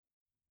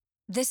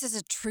This is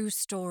a true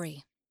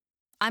story.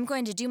 I'm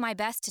going to do my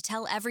best to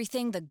tell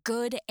everything, the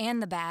good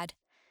and the bad.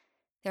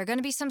 There are going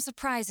to be some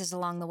surprises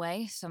along the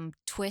way, some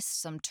twists,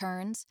 some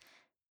turns.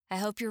 I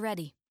hope you're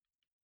ready.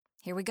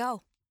 Here we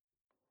go.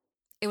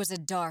 It was a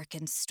dark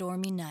and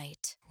stormy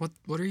night.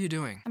 What are you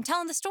doing? I'm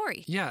telling the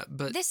story. Yeah,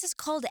 but... This is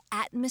called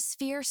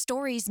atmosphere.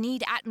 Stories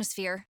need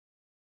atmosphere.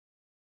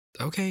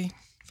 Okay,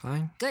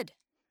 fine. Good.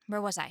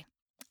 Where was I?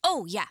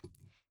 Oh, yeah.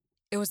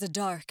 It was a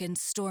dark and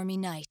stormy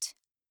night.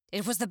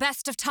 It was the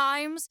best of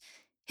times.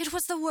 It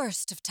was the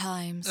worst of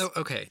times. Oh,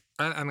 okay.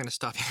 I'm going to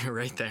stop you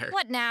right there.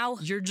 What now?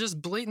 You're just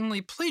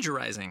blatantly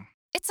plagiarizing.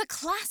 It's a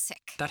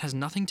classic. That has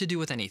nothing to do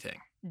with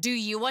anything. Do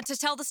you want to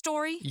tell the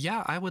story?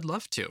 Yeah, I would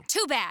love to.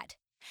 Too bad.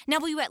 Now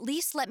will you at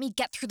least let me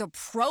get through the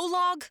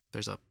prologue?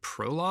 There's a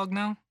prologue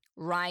now?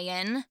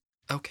 Ryan.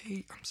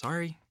 Okay, I'm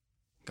sorry.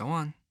 Go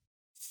on.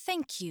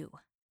 Thank you.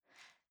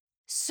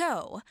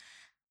 So,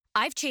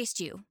 I've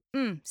chased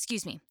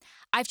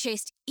I've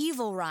chased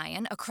evil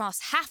Ryan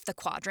across half the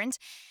quadrant,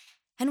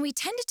 and we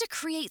tended to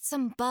create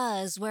some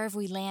buzz wherever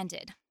we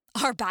landed.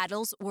 Our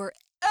battles were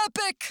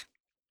epic!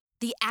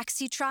 The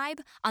Axie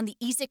tribe on the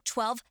Ezek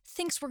 12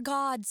 thinks we're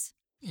gods.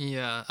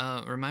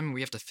 Yeah, remind me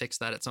we have to fix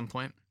that at some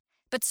point.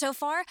 But so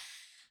far,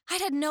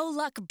 I'd had no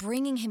luck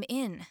bringing him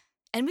in,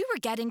 and we were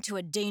getting to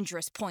a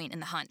dangerous point in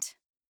the hunt.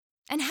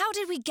 And how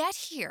did we get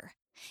here?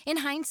 In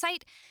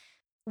hindsight,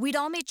 we'd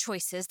all made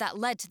choices that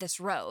led to this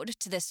road,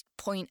 to this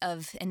point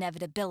of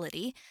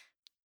inevitability.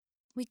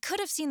 We could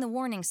have seen the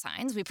warning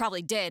signs, we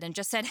probably did, and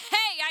just said,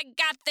 "Hey, I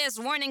got this,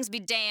 warnings be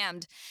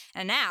damned."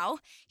 And now,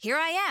 here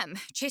I am,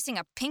 chasing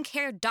a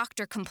pink-haired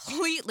doctor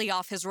completely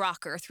off his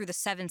rocker through the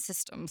 7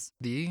 systems.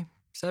 The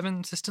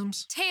 7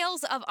 systems?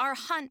 Tales of our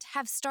hunt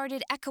have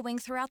started echoing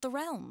throughout the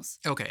realms.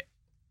 Okay,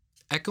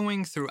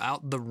 echoing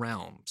throughout the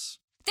realms.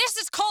 This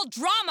is called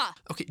drama!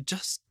 Okay,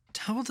 just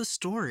tell the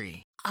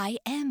story. I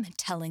am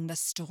telling the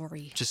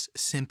story.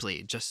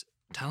 Just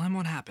tell him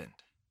what happened.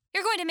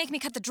 You're going to make me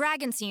cut the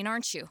dragon scene,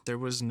 aren't you? There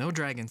was no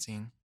dragon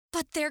scene.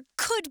 But there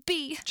could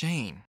be.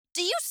 Jane.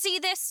 Do you see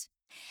this?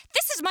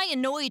 This is my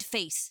annoyed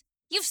face.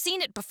 You've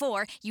seen it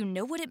before. You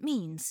know what it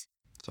means.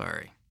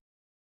 Sorry.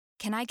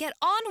 Can I get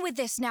on with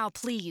this now,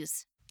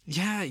 please?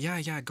 Yeah,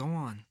 go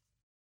on.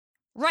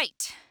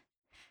 Right.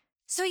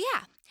 So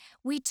yeah,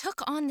 we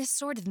took on this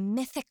sort of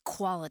mythic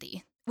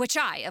quality, which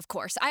I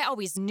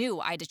always knew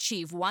I'd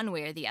achieve one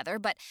way or the other,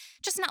 but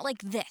just not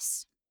like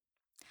this.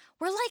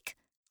 We're like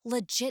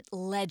legit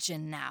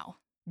legend now.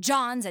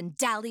 Johns and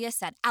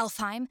Dalias at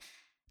Alfheim,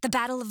 the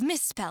Battle of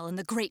Misspell and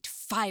the Great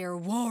Fire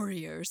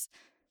Warriors,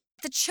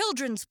 the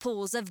children's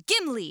pools of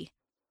Gimli.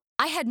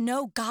 I had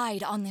no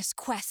guide on this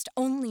quest,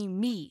 only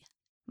me,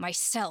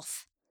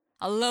 myself,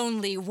 a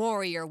lonely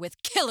warrior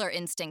with killer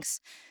instincts.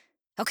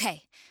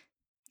 Okay,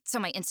 so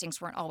my instincts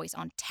weren't always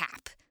on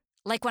tap.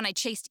 Like when I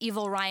chased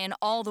evil Ryan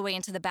all the way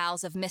into the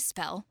bowels of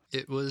Misspell.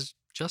 It was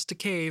just a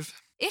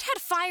cave. It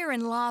had fire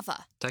and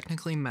lava.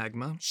 Technically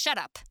magma. Shut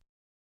up.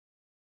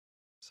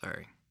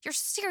 Sorry. You're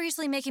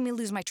seriously making me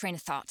lose my train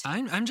of thought.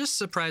 I'm just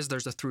surprised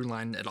there's a through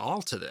line at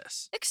all to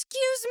this.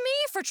 Excuse me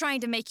for trying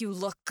to make you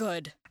look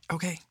good.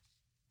 Okay,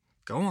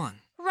 go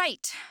on.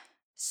 Right.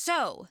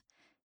 So,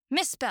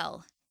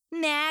 Misspell,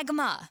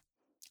 Magma.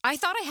 I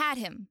thought I had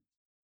him.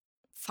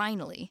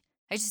 Finally,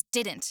 I just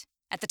didn't.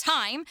 At the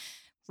time,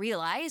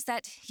 realized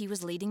that he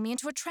was leading me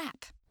into a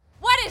trap.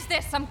 What is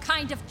this, some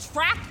kind of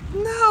trap?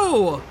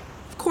 No!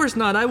 Of course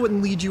not. I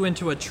wouldn't lead you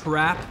into a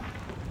trap.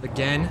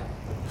 Again.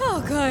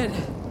 Oh, good.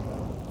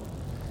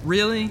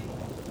 Really?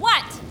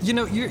 What? You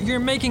know, you're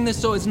making this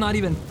so it's not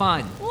even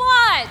fun.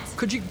 What?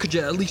 Could you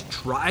at least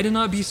try to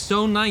not be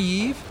so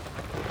naive?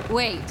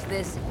 Wait,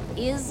 this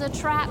is a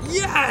trap?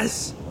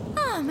 Yes!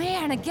 Oh,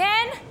 man,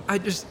 again?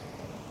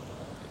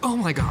 Oh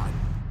my God.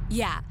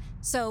 Yeah,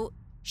 so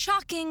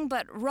shocking,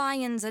 but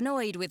Ryan's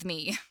annoyed with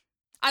me.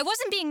 I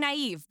wasn't being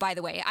naive, by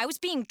the way. I was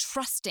being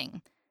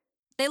trusting.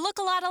 They look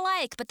a lot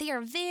alike, but they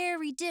are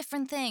very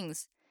different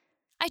things.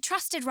 I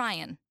trusted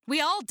Ryan.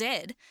 We all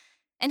did.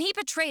 And he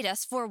betrayed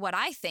us for what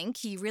I think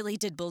he really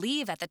did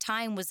believe at the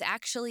time was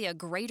actually a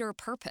greater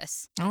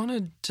purpose. I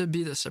wanted to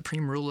be the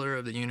supreme ruler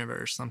of the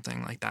universe,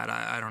 something like that.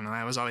 I don't know.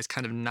 I was always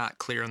kind of not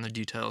clear on the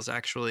details,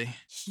 actually.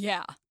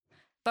 Yeah.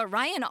 But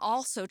Ryan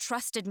also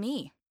trusted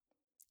me.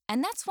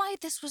 And that's why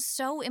this was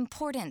so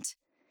important.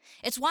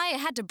 It's why I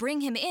had to bring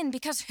him in,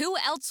 because who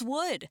else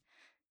would?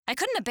 I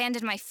couldn't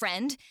abandon my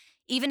friend,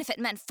 even if it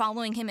meant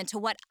following him into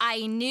what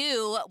I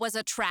knew was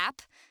a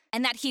trap,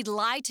 and that he'd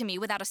lie to me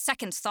without a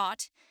second's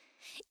thought.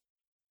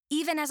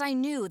 Even as I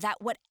knew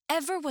that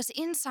whatever was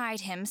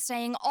inside him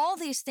saying all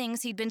these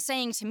things he'd been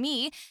saying to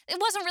me, it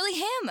wasn't really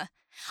him.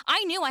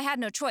 I knew I had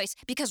no choice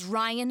because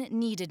Ryan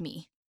needed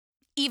me,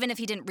 even if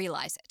he didn't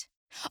realize it.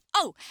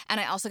 Oh, and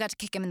I also got to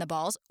kick him in the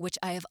balls, which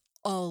I have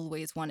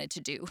always wanted to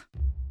do.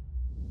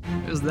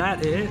 Is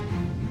that it?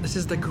 This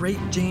is the great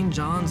Jane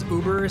Johns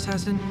Uber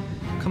assassin?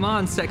 Come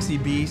on, sexy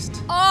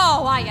beast.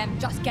 Oh, I am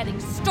just getting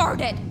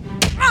started.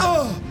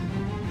 Oh!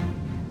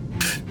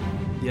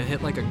 You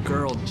hit like a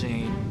girl,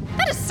 Jane.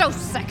 That is so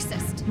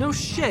sexist. No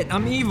shit,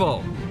 I'm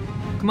evil.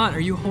 Come on,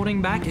 are you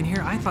holding back in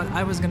here? I thought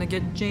I was gonna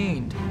get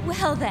Janed.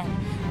 Well then,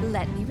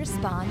 let me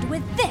respond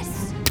with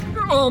this.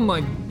 Oh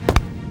my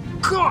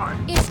God!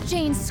 It's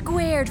Jane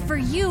squared for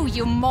you,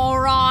 you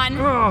moron!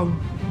 Oh,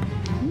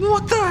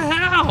 what the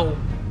hell?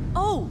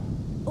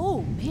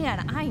 Oh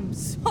man, I'm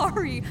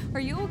sorry. Are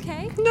you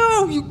okay?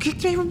 No, you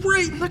kicked me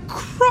right in the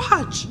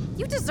crotch!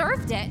 You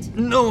deserved it.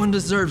 No one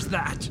deserves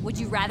that. Would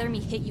you rather me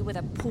hit you with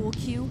a pool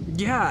cue?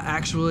 Yeah,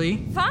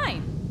 actually.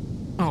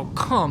 Fine. Oh,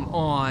 come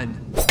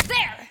on.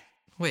 There!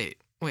 Wait,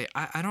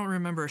 I don't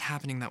remember it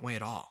happening that way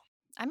at all.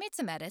 I made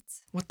some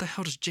edits. What the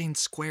hell does Jane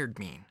squared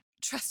mean?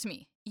 Trust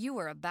me, you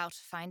were about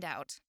to find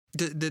out.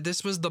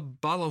 This was the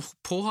bottle of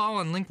pool hall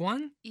on Link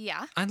 1?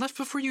 Yeah? I left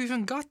before you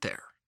even got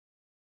there.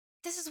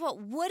 This is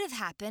what would have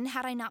happened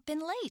had I not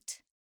been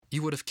late.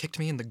 You would have kicked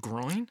me in the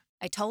groin?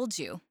 I told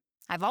you.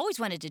 I've always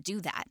wanted to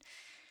do that.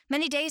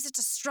 Many days it's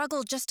a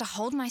struggle just to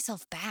hold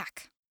myself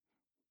back.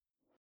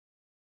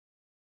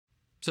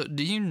 So,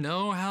 do you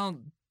know how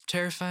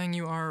terrifying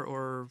you are,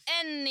 or...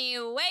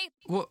 Anyway.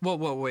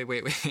 Whoa,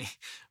 wait.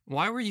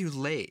 Why were you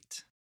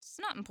late? It's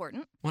not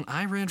important. When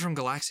I ran from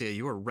Galaxia,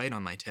 you were right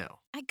on my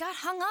tail. I got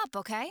hung up,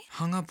 okay?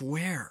 Hung up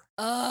where?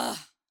 I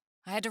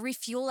had to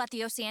refuel at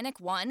the Oceanic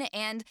One,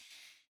 and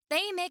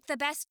they make the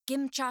best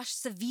gimchosh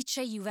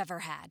ceviche you've ever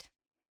had.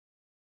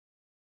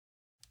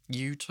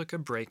 You took a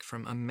break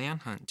from a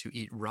manhunt to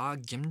eat raw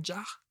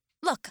gimja?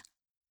 Look,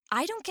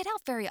 I don't get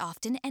out very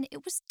often, and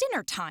it was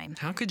dinner time.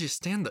 How could you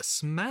stand the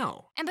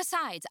smell? And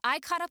besides, I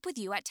caught up with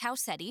you at Tau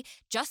Ceti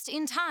just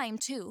in time,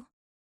 too.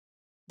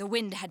 The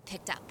wind had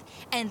picked up,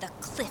 and the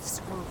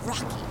cliffs were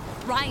rocky.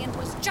 Ryan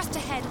was just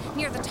ahead,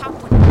 near the top,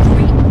 when a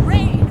great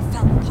rain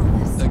fell upon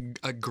us.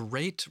 A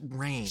great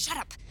rain? Shut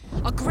up!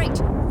 A great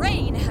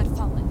rain had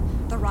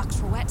fallen. The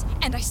rocks were wet,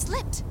 and I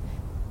slipped.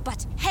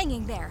 But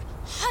hanging there,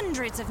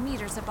 hundreds of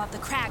meters above the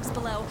crags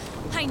below,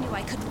 I knew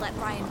I couldn't let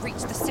Ryan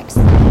reach the sixth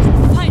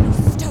and final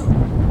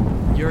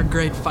stone. You're a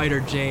great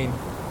fighter, Jane.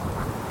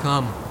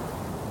 Come,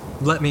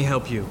 let me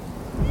help you.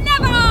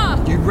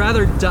 Never! You'd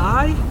rather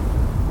die?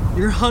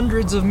 You're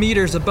hundreds of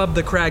meters above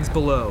the crags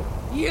below.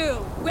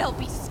 You will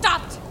be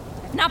stopped!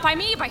 If not by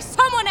me, by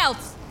someone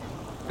else!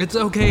 It's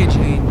okay,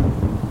 Jane.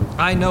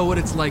 I know what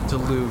it's like to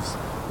lose.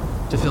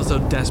 To feel so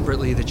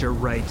desperately that you're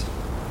right,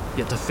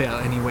 yet to fail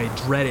anyway,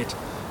 dread it.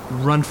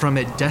 Run from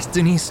it,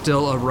 destiny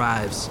still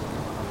arrives.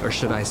 Or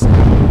should I say,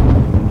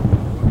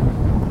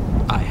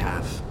 I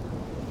have.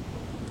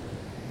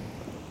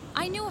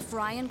 I knew if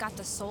Ryan got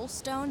the Soul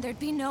Stone, there'd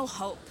be no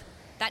hope.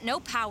 That no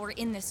power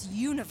in this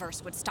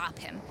universe would stop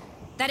him.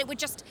 That it would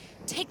just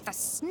take the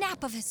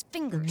snap of his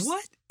fingers.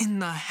 What in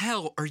the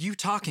hell are you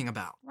talking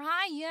about?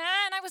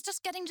 Ryan, I was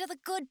just getting to the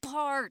good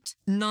part.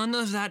 None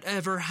of that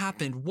ever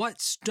happened.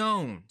 What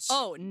stones?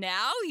 Oh,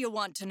 now you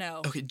want to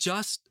know. Okay,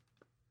 just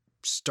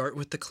start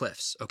with the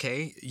cliffs,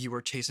 okay? You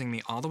were chasing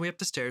me all the way up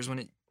the stairs when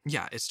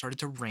it started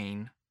to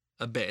rain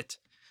a bit,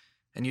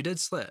 and you did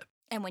slip.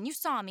 And when you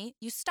saw me,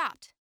 you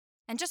stopped.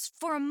 And just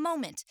for a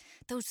moment,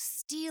 those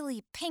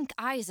steely pink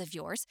eyes of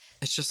yours...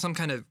 It's just some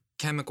kind of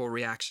chemical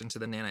reaction to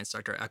the nanites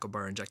Dr.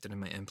 Echobar injected in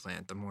my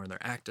implant. The more they're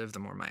active, the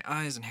more my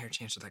eyes and hair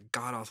change to that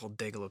god-awful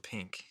daggle of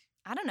pink.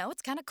 I don't know,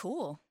 it's kind of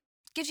cool.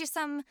 Gives you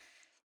some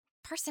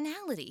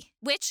personality.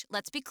 Which,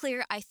 let's be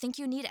clear, I think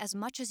you need as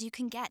much as you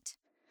can get.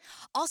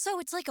 Also,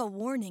 it's like a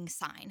warning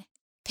sign.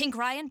 Pink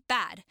Ryan,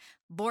 bad.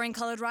 Boring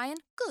colored Ryan,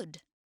 good.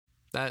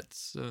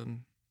 That's,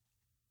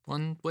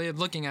 one way of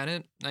looking at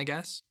it, I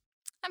guess.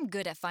 I'm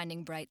good at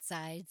finding bright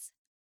sides.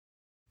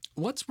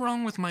 What's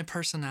wrong with my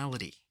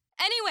personality?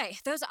 Anyway,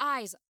 those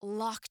eyes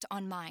locked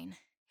on mine.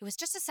 It was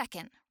just a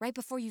second, right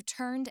before you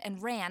turned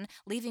and ran,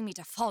 leaving me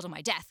to fall to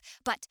my death.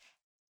 But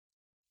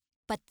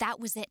that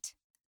was it.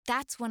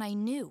 That's when I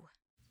knew.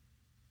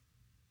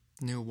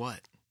 Knew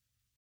what?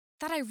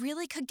 That I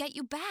really could get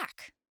you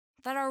back.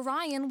 That our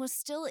Ryan was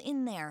still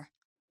in there.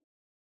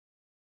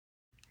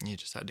 You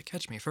just had to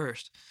catch me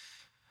first.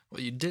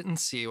 What you didn't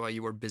see while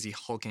you were busy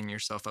hulking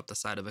yourself up the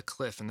side of a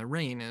cliff in the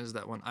rain is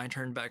that when I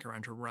turned back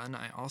around to run,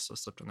 I also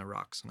slipped on the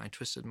rocks and I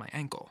twisted my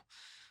ankle.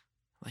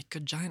 Like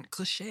a giant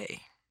cliché.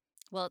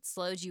 Well, it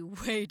slowed you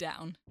way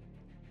down.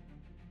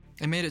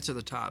 I made it to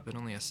the top, but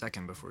only a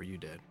second before you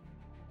did.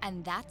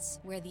 And that's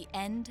where the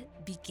end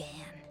began.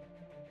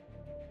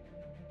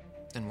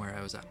 And where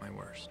I was at my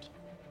worst.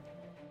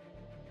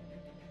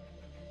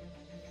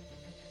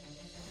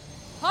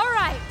 All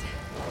right.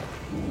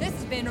 This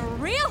has been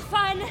real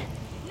fun.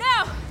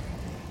 No,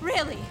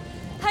 really.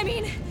 I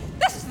mean,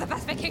 this is the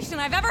best vacation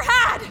I've ever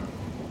had.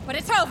 But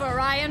it's over,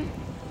 Ryan.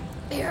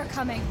 You're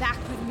coming back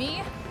with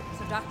me,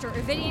 so Dr.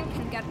 Ovidian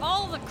can get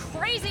all the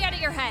crazy out of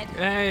your head.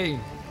 Hey,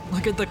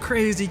 look at the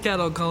crazy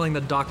kettle calling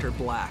the doctor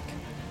black.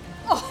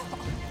 Oh.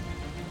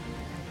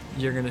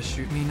 You're gonna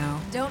shoot me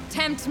now? Don't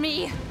tempt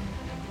me.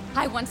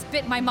 I once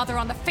bit my mother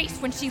on the face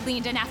when she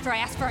leaned in after I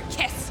asked for a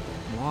kiss.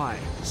 Why?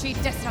 She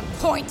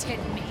disappointed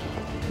me.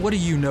 What do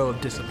you know of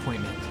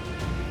disappointment?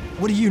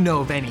 What do you know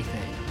of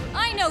anything?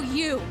 I know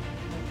you.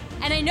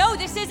 And I know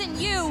this isn't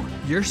you.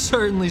 You're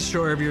certainly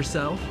sure of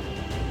yourself.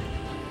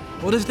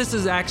 What if this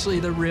is actually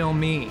the real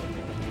me?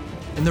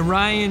 And the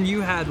Ryan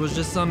you had was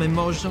just some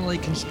emotionally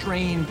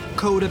constrained,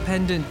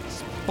 codependent,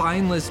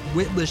 spineless,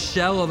 witless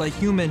shell of a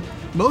human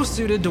most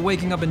suited to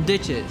waking up in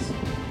ditches.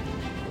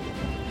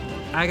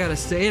 I gotta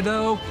say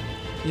though,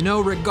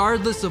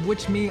 regardless of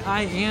which me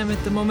I am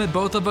at the moment,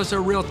 both of us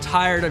are real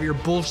tired of your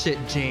bullshit,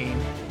 Jane.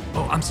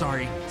 Oh, I'm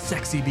sorry,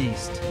 sexy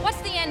beast. What's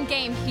the end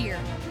game here?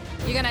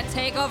 You gonna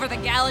take over the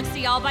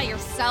galaxy all by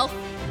yourself?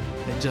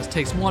 It just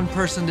takes one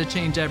person to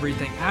change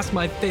everything. Ask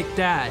my fake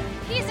dad.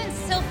 He's in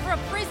Silphra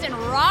prison,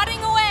 rotting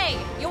away.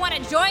 You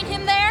wanna join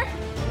him there?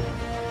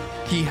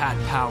 He had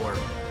power.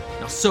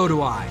 Now so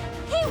do I.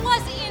 He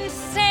was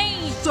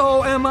insane.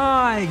 So am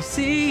I,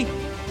 see?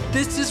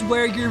 This is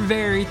where you're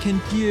very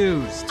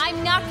confused.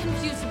 I'm not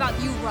confused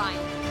about you, Ryan.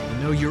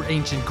 You know you're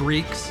ancient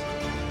Greeks?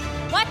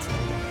 What?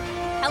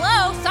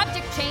 Hello,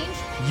 subject change.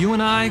 You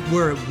and I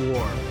were at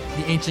war.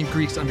 The ancient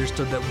Greeks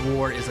understood that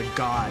war is a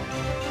god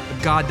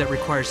that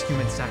requires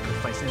human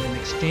sacrifice. And in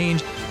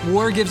exchange,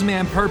 war gives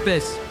man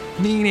purpose,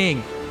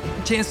 meaning,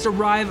 a chance to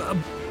rise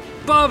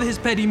above his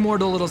petty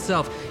mortal little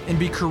self and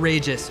be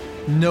courageous,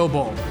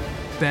 noble,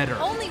 better.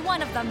 Only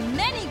one of the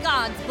many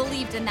gods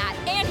believed in that,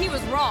 and he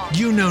was wrong.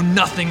 You know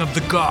nothing of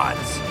the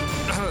gods.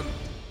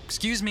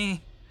 Excuse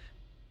me.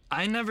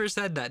 I never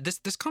said that.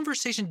 This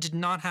conversation did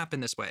not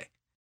happen this way.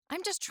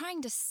 I'm just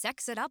trying to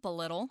sex it up a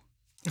little.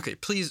 Okay,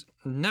 please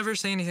never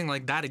say anything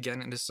like that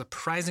again. It is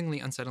surprisingly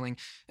unsettling.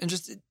 And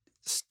just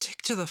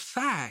stick to the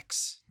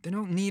facts. They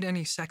don't need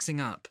any sexing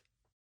up.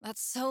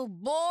 That's so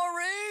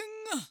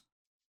boring.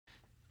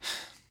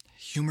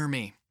 Humor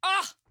me.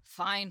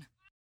 Fine.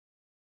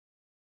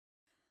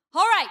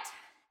 All right.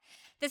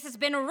 This has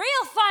been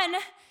real fun.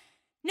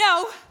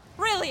 No,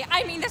 really,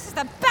 I mean, this is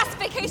the best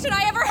vacation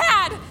I ever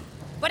had.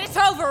 But it's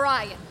over,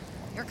 Ryan.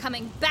 You're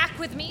coming back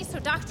with me so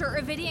Dr.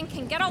 Ervidian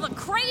can get all the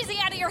crazy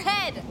out of your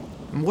head.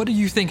 What do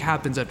you think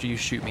happens after you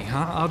shoot me,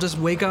 huh? I'll just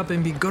wake up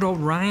and be good old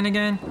Ryan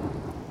again?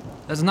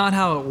 That's not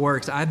how it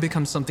works. I've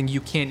become something you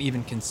can't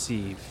even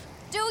conceive.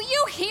 Do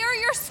you hear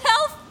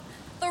yourself?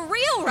 The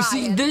real Ryan.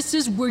 See, this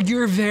is where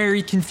you're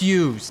very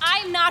confused.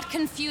 I'm not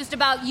confused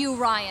about you,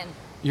 Ryan.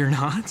 You're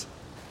not?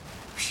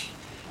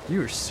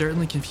 You are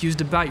certainly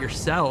confused about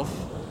yourself.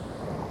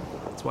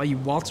 That's why you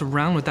waltz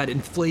around with that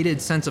inflated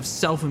sense of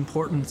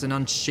self-importance and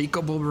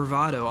unshakable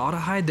bravado, all to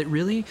hide that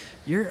really,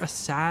 you're a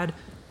sad,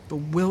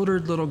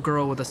 bewildered little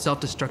girl with a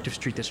self-destructive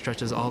streak that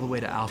stretches all the way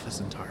to Alpha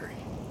Centauri.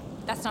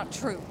 That's not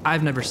true.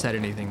 I've never said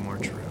anything more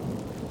true.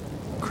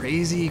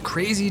 Crazy,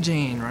 crazy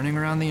Jane running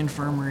around the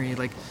infirmary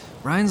like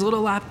Ryan's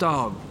little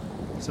lapdog,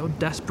 so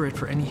desperate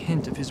for any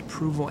hint of his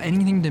approval,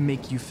 anything to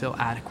make you feel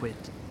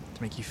adequate,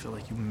 to make you feel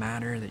like you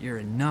matter, that you're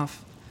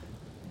enough.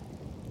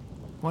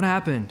 What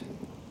happened?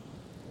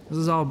 This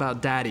is all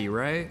about Daddy,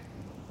 right?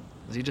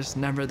 Was he just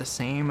never the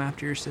same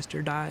after your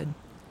sister died?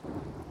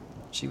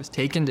 She was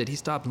taken. Did he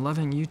stop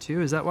loving you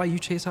too? Is that why you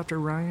chase after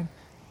Ryan?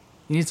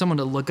 You need someone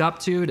to look up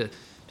to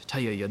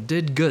tell you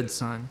did good,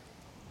 son.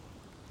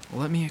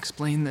 Well, let me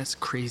explain this,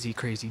 crazy,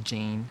 crazy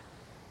Jane.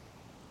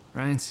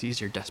 Ryan sees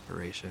your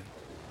desperation.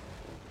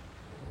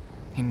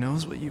 He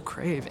knows what you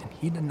crave, and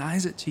he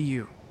denies it to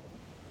you.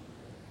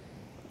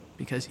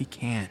 Because he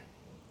can.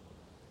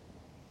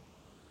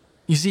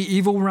 You see,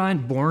 evil Ryan,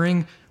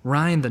 boring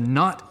Ryan, the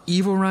not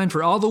evil Ryan,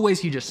 for all the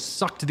ways he just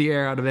sucked the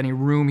air out of any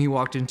room he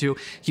walked into,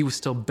 he was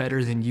still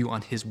better than you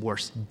on his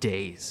worst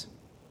days.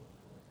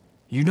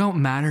 You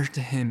don't matter to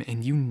him,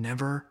 and you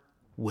never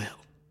will.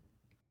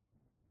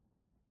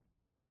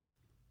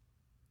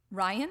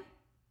 Ryan?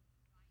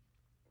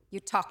 You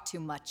talk too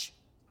much.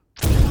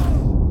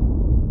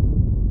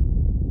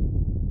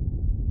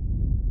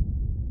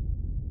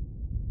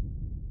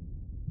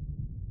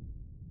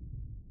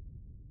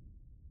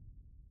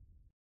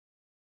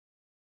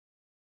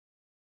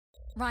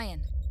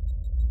 Ryan.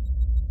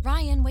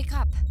 Ryan, wake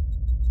up.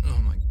 Oh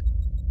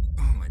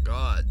my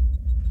God.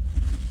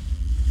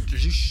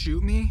 Did you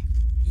shoot me?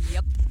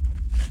 Yep.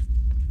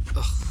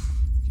 Ugh,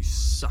 you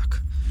suck.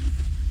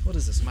 What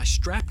is this, am I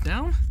strapped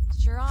down?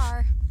 Sure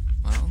are.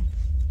 Well,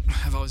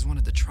 I've always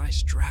wanted to try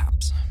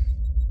straps.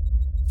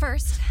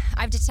 First,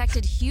 I've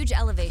detected huge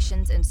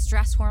elevations in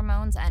stress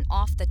hormones and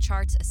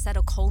off-the-charts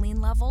acetylcholine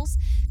levels.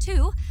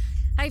 2,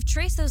 I've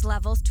traced those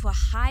levels to a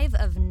hive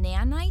of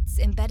nanites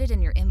embedded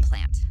in your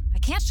implant. I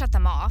can't shut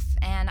them off,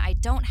 and I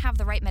don't have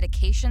the right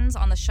medications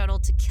on the shuttle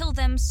to kill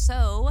them,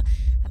 so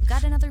I've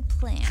got another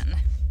plan.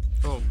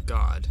 Oh,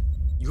 God.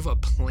 You have a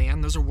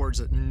plan? Those are words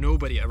that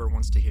nobody ever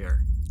wants to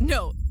hear.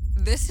 No,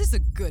 this is a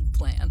good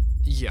plan.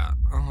 Yeah,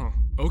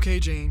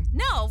 Okay, Jane.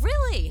 No,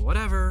 really.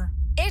 Whatever.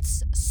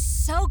 It's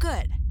so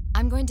good.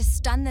 I'm going to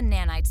stun the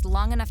nanites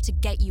long enough to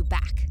get you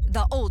back,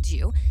 the old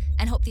you,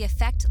 and hope the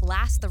effect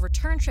lasts the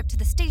return trip to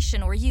the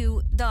station where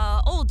you,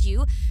 the old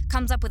you,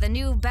 comes up with a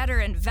new, better,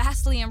 and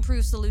vastly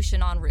improved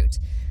solution en route.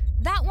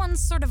 That one's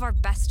sort of our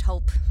best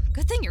hope.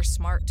 Good thing you're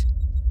smart.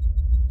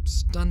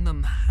 Stun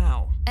them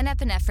how? An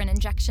epinephrine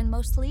injection,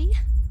 mostly.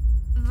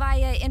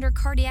 Via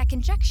intracardiac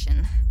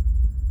injection.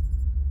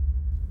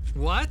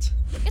 What?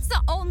 It's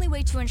the only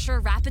way to ensure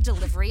rapid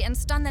delivery and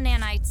stun the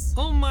nanites.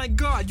 Oh my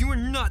god, you are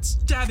not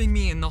stabbing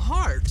me in the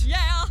heart.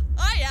 Yeah,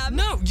 I am.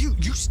 No,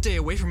 you stay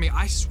away from me.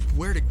 I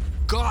swear to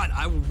God,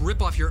 I will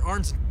rip off your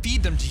arms and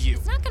feed them to you.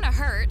 It's not gonna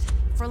hurt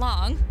for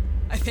long,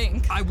 I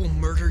think. I will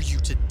murder you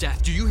to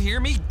death. Do you hear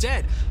me?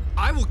 Dead.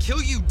 I will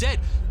kill you dead.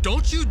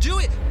 Don't you do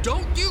it.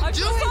 Don't you do it. I'm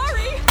so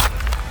sorry.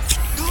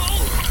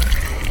 Oh.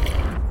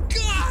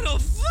 God, oh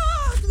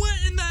fuck. What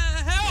in the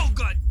hell?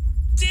 God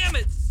damn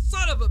it,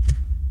 son of a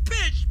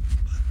bitch.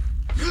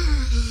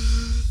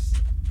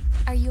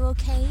 Are you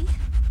okay?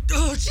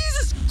 Oh,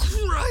 Jesus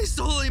Christ,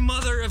 Holy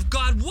Mother of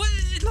God. What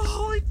in the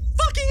holy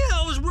fucking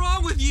hell is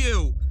wrong with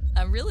you?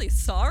 I'm really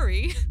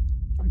sorry.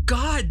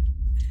 God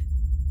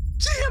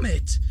damn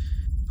it.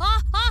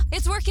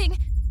 It's working.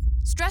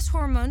 Stress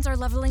hormones are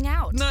leveling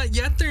out. Not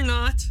yet, they're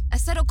not.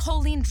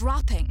 Acetylcholine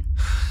dropping.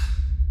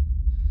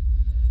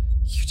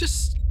 You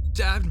just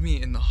stabbed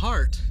me in the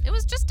heart. It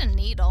was just a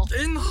needle.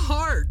 In the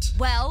heart.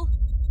 Well,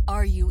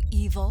 are you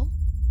evil?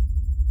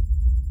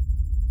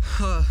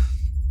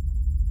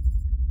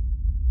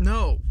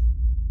 No.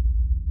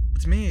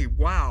 It's me.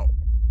 Wow.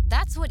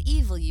 That's what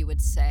evil you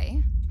would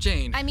say.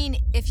 Jane. I mean,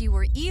 if you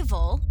were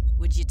evil,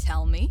 would you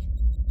tell me?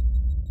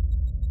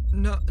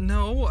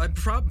 No, I'm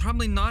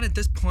probably not at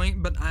this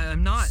point, but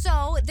I'm not.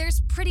 So, there's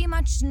pretty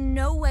much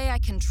no way I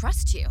can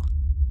trust you.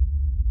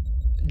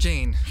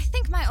 Jane. I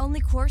think my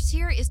only course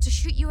here is to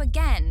shoot you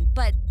again,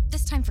 but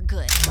this time for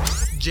good.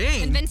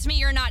 Jane. Convince me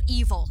you're not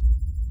evil.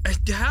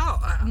 How?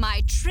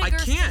 My trigger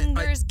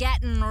finger's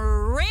getting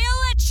real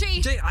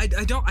itchy. Jane,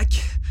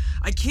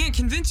 I can't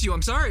convince you.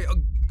 I'm sorry.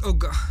 Oh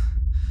God.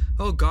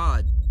 Oh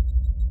God.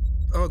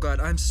 Oh God,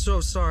 I'm so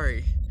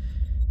sorry.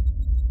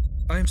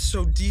 I'm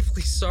so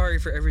deeply sorry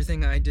for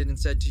everything I did and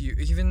said to you.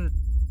 Even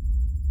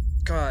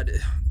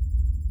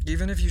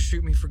if you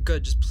shoot me for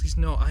good, just please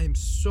know I am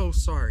so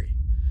sorry.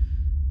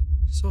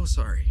 So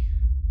sorry.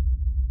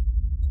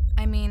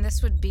 I mean,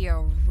 this would be a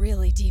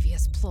really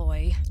devious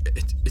ploy.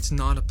 It's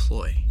not a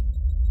ploy.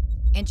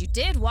 And you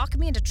did walk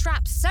me into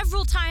traps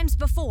several times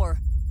before.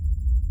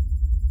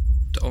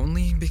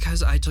 Only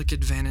because I took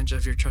advantage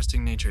of your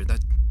trusting nature. That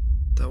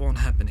won't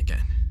happen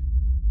again.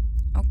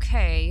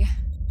 Okay.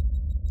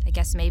 I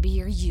guess maybe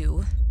you're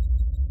you.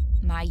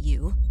 My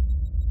you.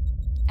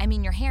 I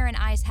mean, your hair and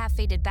eyes have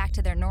faded back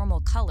to their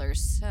normal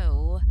colors,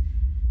 so...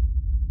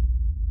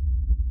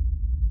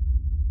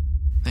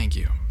 Thank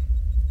you.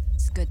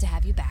 It's good to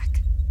have you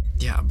back.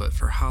 Yeah, but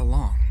for how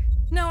long?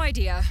 No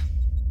idea.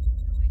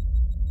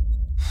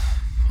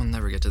 We'll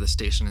never get to the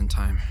station in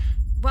time.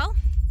 Well,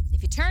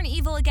 if you turn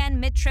evil again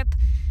mid-trip,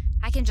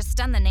 I can just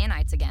stun the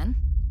nanites again.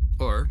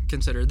 Or,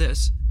 consider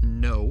this,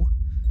 no.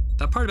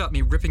 That part about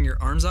me ripping your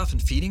arms off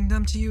and feeding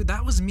them to you,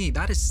 that was me.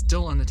 That is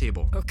still on the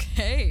table.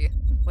 Okay.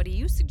 What do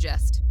you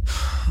suggest?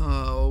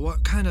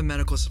 What kind of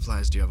medical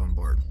supplies do you have on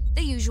board?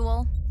 The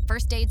usual.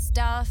 First aid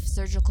stuff,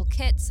 surgical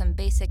kits, some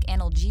basic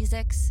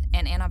analgesics,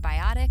 and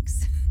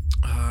antibiotics.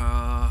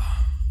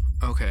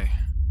 Okay.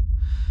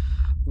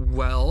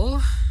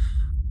 Well,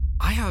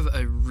 I have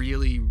a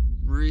really,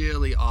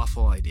 really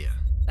awful idea.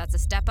 That's a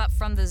step up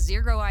from the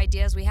 0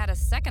 ideas we had a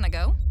second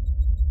ago.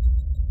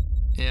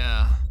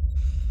 Yeah.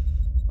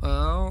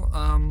 Well,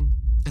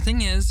 the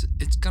thing is,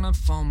 it's gonna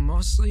fall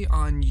mostly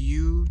on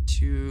you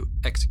to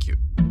execute.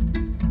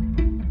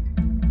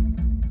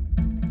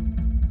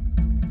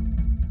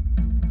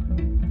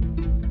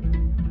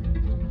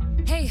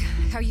 Hey,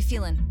 how are you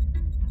feeling?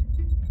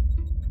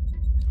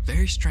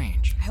 Very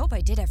strange. I hope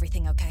I did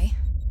everything okay.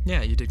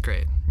 Yeah, you did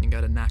great. You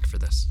got a knack for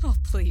this. Oh,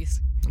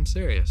 please. I'm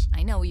serious.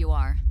 I know you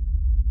are.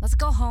 Let's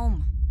go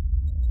home.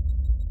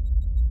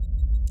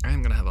 I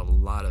am gonna have a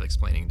lot of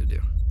explaining to do.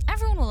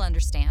 Everyone will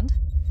understand.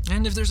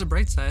 And if there's a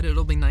bright side,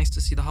 it'll be nice to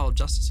see the Hall of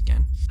Justice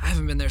again. I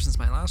haven't been there since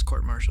my last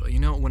court-martial. You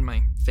know, when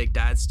my fake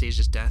dad staged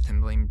his death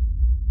and blamed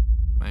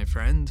my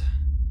friend?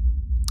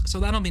 So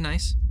that'll be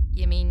nice.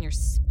 You mean your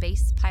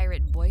space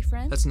pirate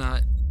boyfriend? That's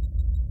not...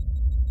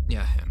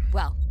 Yeah, him.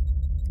 Well,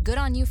 good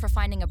on you for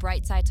finding a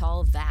bright side to all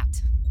of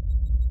that.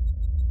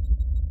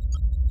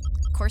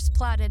 Course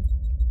plotted.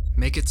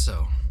 Make it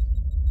so.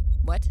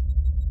 What?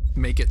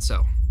 Make it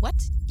so. What?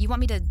 You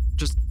want me to...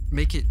 Just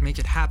make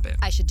it happen.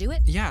 I should do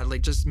it? Yeah,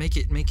 like, just make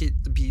it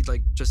be,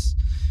 like, just,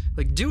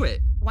 like, do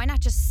it. Why not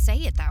just say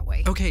it that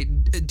way? Okay,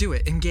 do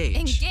it. Engage.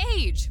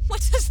 Engage?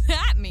 What does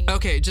that mean?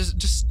 Okay,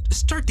 just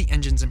start the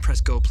engines and press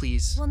go,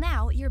 please. Well,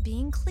 now you're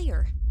being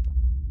clear.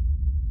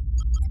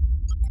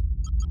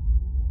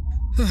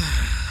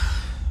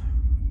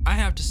 I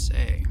have to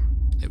say,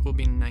 it will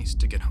be nice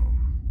to get home.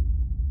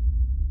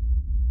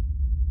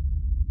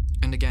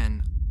 And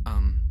again,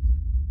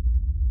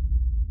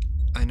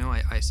 I know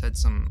I said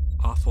some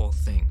awful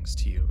things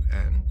to you,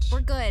 and... We're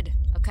good,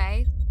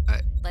 okay?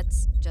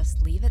 Let's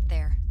just leave it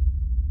there.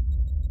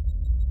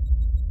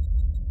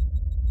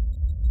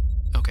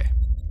 Okay.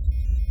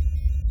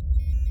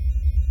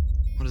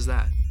 What is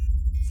that?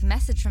 It's a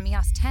message from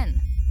EOS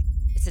 10.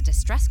 It's a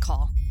distress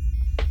call.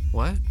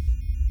 What?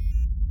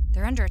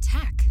 They're under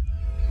attack.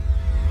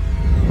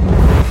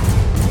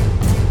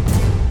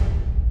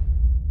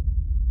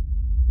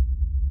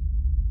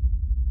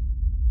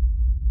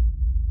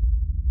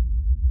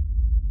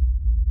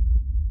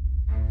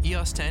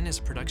 Just 10 is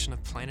a production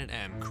of Planet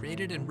M,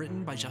 created and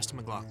written by Justin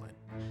McLachlan,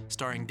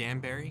 starring Dan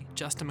Barry,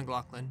 Justin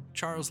McLachlan,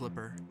 Charles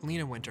Lipper,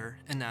 Lena Winter,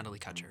 and Natalie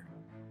Cutcher.